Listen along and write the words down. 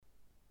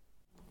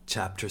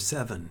Chapter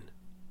 7.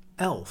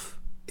 Elf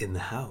in the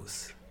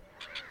House.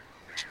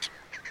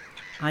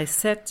 I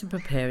set to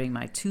preparing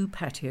my 2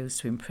 patios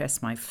to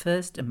impress my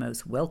first and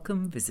most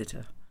welcome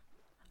visitor.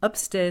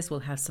 Upstairs will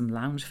have some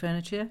lounge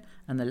furniture,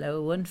 and the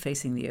lower one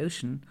facing the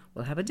ocean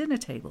will have a dinner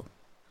table.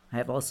 I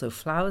have also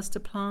flowers to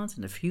plant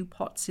and a few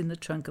pots in the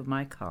trunk of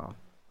my car.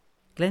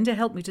 Glenda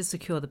helped me to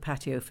secure the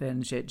patio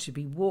furniture. It should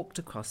be walked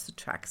across the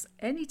tracks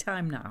any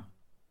time now.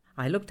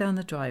 I look down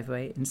the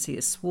driveway and see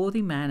a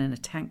swarthy man in a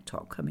tank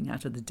top coming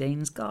out of the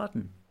Dane's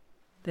garden.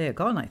 They are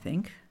gone, I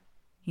think.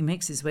 He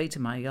makes his way to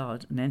my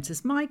yard and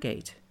enters my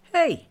gate.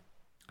 Hey!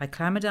 I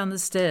clamber down the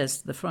stairs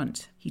to the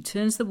front. He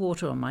turns the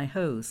water on my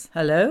hose.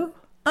 Hello?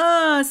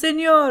 Ah,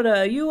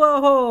 Signora, you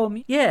are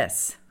home.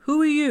 Yes.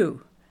 Who are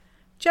you?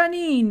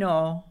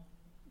 Giannino.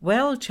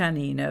 Well,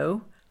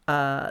 Giannino,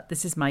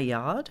 this is my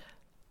yard?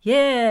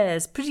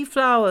 Yes, pretty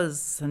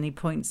flowers. And he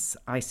points.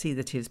 I see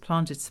that he has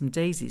planted some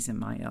daisies in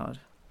my yard.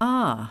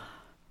 Ah,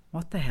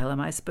 what the hell am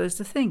I supposed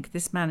to think?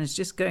 This man is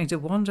just going to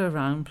wander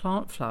around,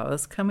 plant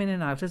flowers, come in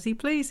and out as he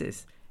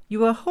pleases.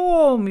 You are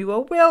home, you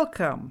are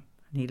welcome.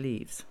 And he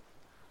leaves.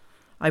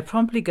 I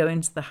promptly go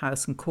into the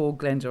house and call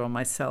Glenda on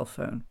my cell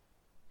phone.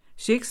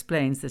 She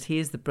explains that he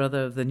is the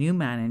brother of the new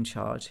man in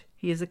charge.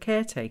 He is a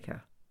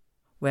caretaker.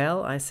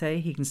 Well, I say,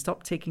 he can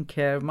stop taking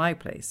care of my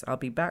place. I'll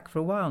be back for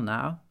a while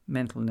now.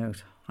 Mental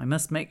note. I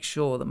must make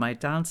sure that my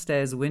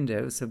downstairs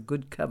windows have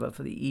good cover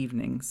for the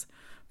evenings.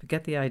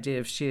 Forget the idea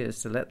of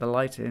shears to let the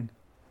light in.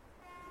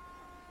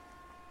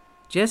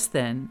 Just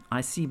then,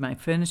 I see my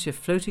furniture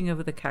floating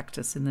over the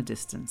cactus in the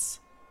distance.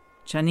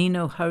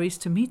 Giannino hurries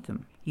to meet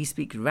them. He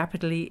speaks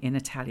rapidly in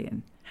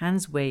Italian.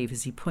 Hands wave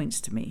as he points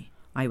to me.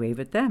 I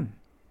wave at them.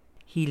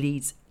 He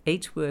leads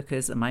 8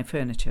 workers and my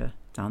furniture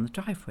down the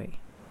driveway.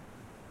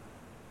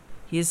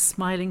 He is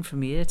smiling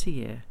from ear to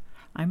ear.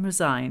 I'm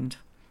resigned.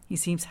 He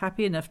seems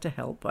happy enough to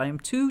help. I am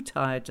too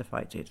tired to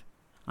fight it.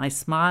 I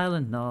smile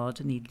and nod,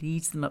 and he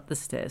leads them up the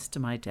stairs to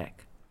my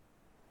deck.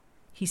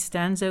 He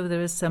stands over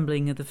their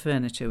assembling of the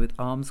furniture with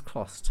arms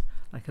crossed,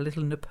 like a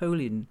little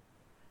Napoleon.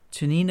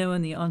 Giannino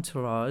and the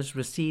entourage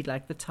recede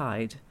like the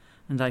tide,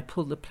 and I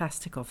pull the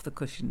plastic off the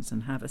cushions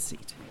and have a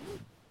seat.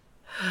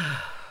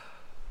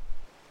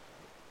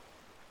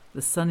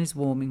 The sun is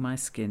warming my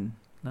skin.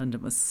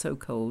 London was so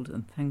cold,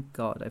 and thank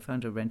God I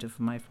found a renter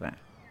for my flat.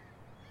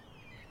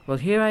 Well,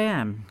 here I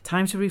am.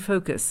 Time to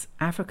refocus.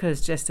 Africa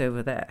is just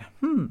over there.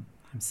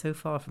 I'm so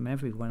far from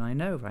everyone I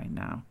know right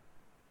now.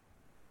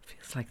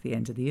 Feels like the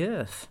end of the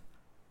earth.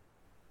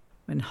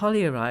 When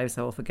Holly arrives,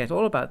 I will forget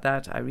all about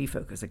that. I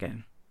refocus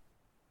again.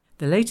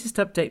 The latest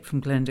update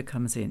from Glenda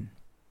comes in.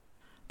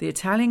 The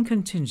Italian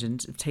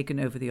contingent have taken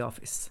over the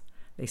office.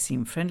 They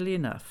seem friendly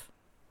enough.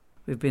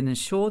 We've been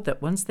assured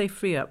that once they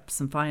free up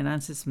some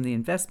finances from the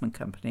investment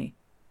company,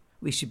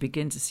 we should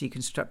begin to see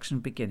construction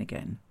begin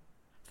again.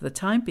 For the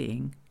time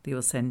being, they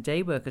will send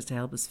day workers to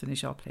help us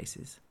finish our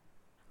places.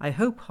 I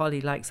hope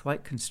Holly likes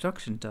white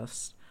construction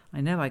dust.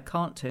 I know I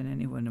can't turn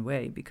anyone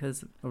away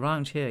because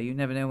around here you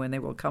never know when they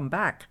will come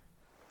back.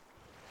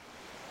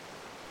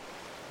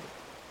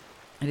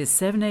 It is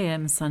 7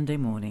 a.m. Sunday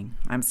morning.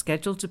 I'm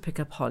scheduled to pick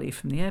up Holly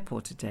from the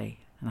airport today,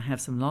 and I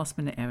have some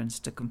last-minute errands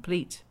to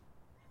complete.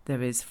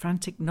 There is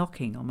frantic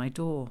knocking on my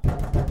door.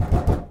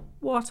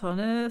 What on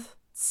earth?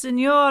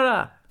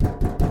 Signora!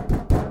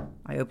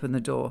 I open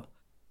the door.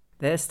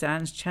 There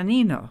stands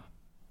Giannino.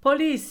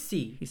 Police,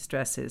 he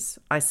stresses.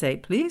 I say,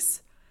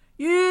 police?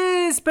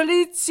 Yes,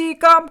 police,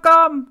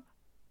 come.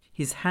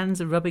 His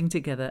hands are rubbing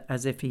together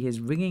as if he is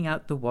wringing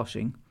out the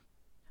washing.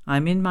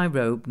 I'm in my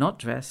robe, not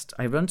dressed.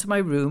 I run to my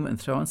room and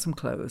throw on some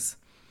clothes.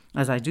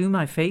 As I do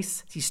my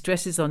face, he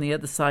stresses on the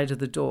other side of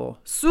the door.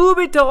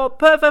 Subito,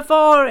 per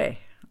favore.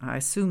 I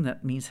assume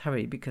that means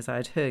hurry because I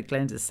had heard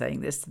Glenda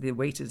saying this to the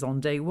waiters on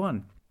day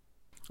 1.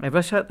 I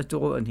rush out the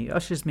door and he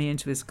ushers me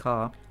into his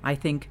car. I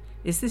think,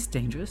 is this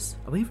dangerous?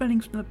 Are we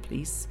running from the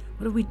police?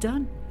 What have we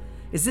done?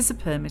 Is this a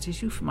permit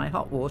issue for my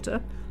hot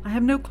water? I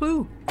have no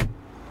clue.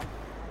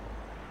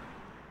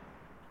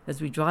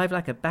 As we drive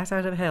like a bat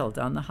out of hell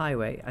down the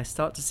highway, I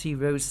start to see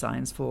road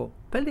signs for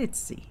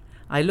Palizzi.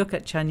 I look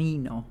at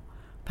Giannino.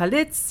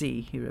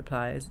 Palizzi, he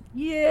replies.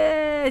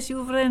 Yes,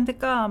 your friend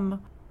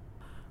come.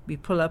 We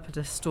pull up at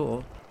a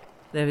store.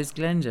 There is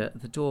Glenda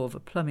at the door of a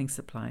plumbing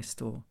supply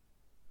store.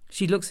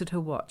 She looks at her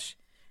watch.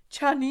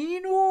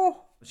 Giannino,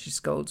 she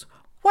scolds.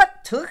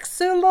 What took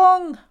so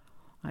long?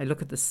 I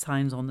look at the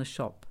signs on the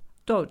shop.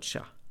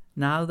 Doccia.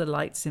 Now the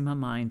lights in my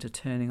mind are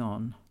turning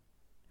on.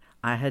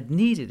 I had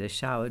needed a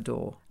shower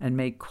door and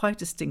made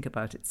quite a stink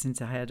about it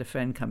since I had a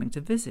friend coming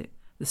to visit.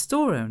 The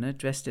store owner,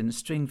 dressed in a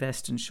string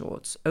vest and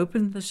shorts,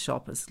 opened the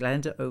shop as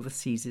Glenda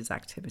oversees his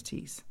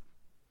activities.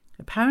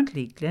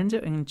 Apparently,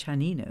 Glenda and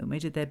Giannino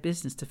made it their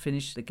business to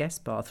finish the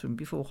guest bathroom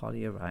before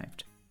Holly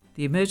arrived.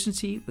 The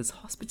emergency was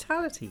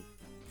hospitality.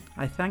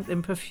 I thanked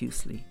them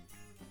profusely,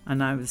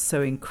 and I was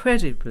so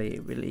incredibly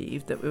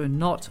relieved that we were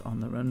not on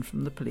the run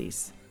from the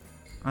police.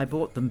 I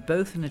bought them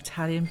both an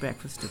Italian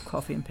breakfast of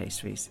coffee and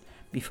pastries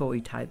before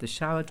we tied the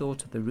shower door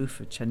to the roof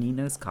of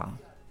Giannino's car.